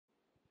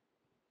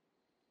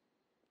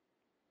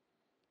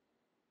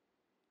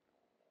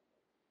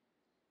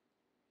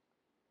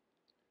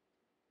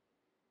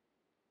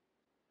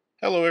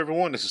Hello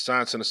everyone, this is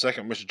Science in a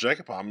Second, Mr.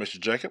 Jacob. I'm Mr.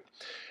 Jacob,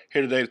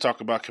 here today to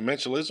talk about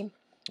commensalism.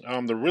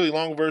 The really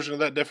long version of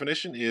that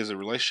definition is a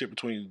relationship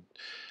between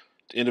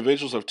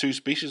individuals of two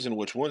species in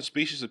which one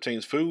species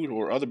obtains food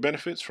or other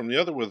benefits from the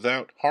other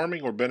without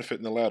harming or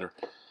benefiting the latter.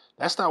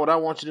 That's not what I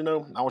want you to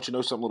know. I want you to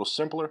know something a little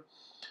simpler.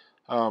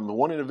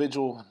 One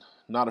individual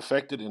not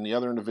affected and the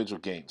other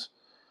individual gains.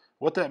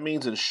 What that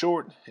means in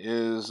short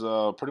is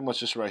pretty much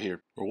this right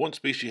here, where one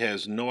species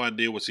has no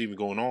idea what's even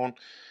going on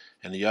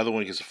and the other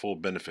one gets the full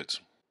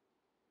benefits.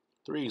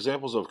 Three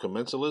examples of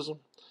commensalism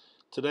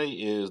today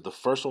is the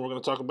first one we're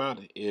going to talk about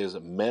is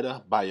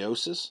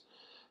metabiosis.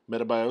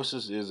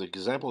 Metabiosis is an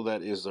example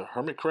that is the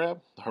hermit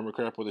crab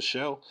with a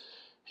shell.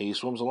 He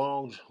swims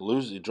along,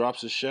 he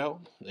drops his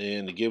shell,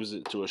 and he gives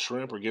it to a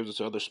shrimp or gives it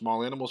to other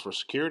small animals for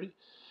security.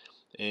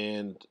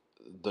 And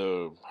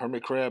the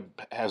hermit crab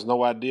has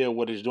no idea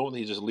what he's doing.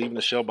 He's just leaving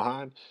the shell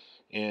behind,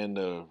 and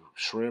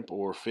shrimp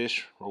or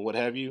fish or what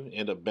have you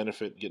end up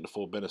getting the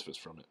full benefits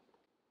from it.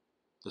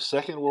 The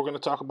second we're going to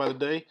talk about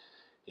today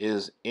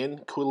is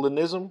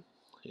inquilinism.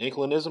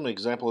 Inquilinism, an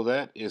example of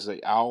that is an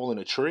owl in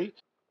a tree.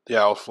 The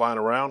owl's flying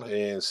around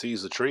and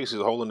sees the tree, sees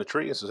a hole in the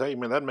tree, and says, "Hey,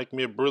 man, that'd make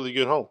me a really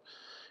good home,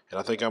 and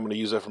I think I'm going to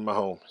use that for my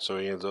home." So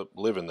he ends up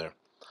living there.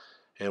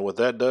 And what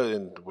that does,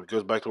 and what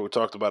goes back to what we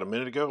talked about a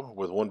minute ago,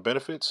 with one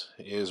benefits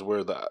is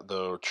where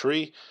the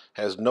tree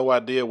has no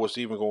idea what's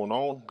even going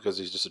on because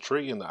he's just a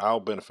tree, and the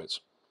owl benefits.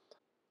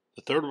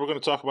 The third we're going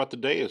to talk about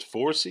today is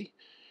foracy,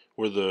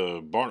 where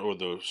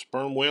the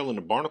sperm whale and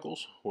the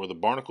barnacles, where the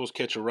barnacles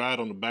catch a ride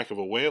on the back of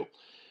a whale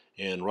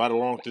and ride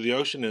along through the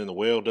ocean, and the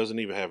whale doesn't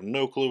even have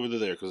no clue they're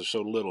there because they're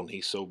so little and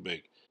he's so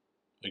big.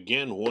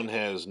 Again, one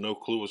has no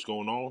clue what's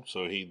going on,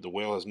 so the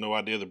whale has no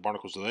idea the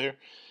barnacles are there,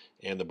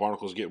 and the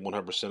barnacles get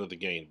 100% of the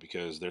gain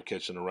because they're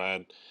catching a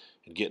ride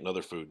and getting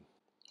other food.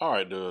 All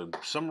right, to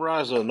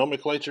summarize the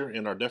nomenclature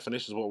and our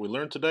definitions of what we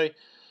learned today,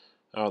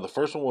 the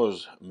first one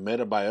was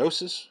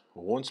metabiosis.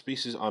 One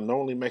species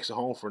unknowingly makes a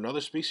home for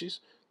another species,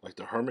 like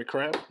the hermit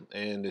crab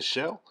and his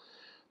shell.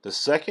 The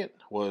second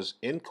was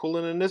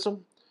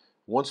inquilinism.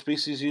 One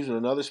species using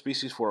another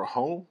species for a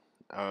home.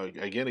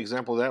 Again,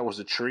 example of that was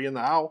the tree and the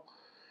owl.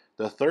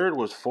 The third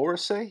was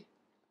foracy.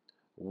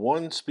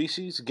 One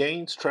species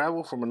gains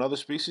travel from another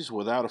species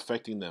without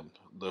affecting them.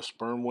 The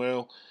sperm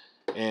whale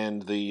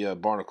and the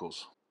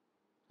barnacles.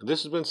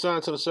 This has been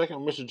Science in a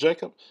Second with Mr.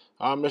 Jacob.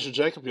 I'm Mr.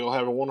 Jacob. You'll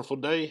have a wonderful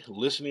day.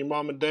 Listen to your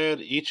mom and dad,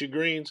 eat your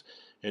greens,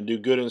 and do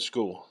good in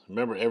school.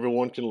 Remember,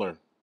 everyone can learn.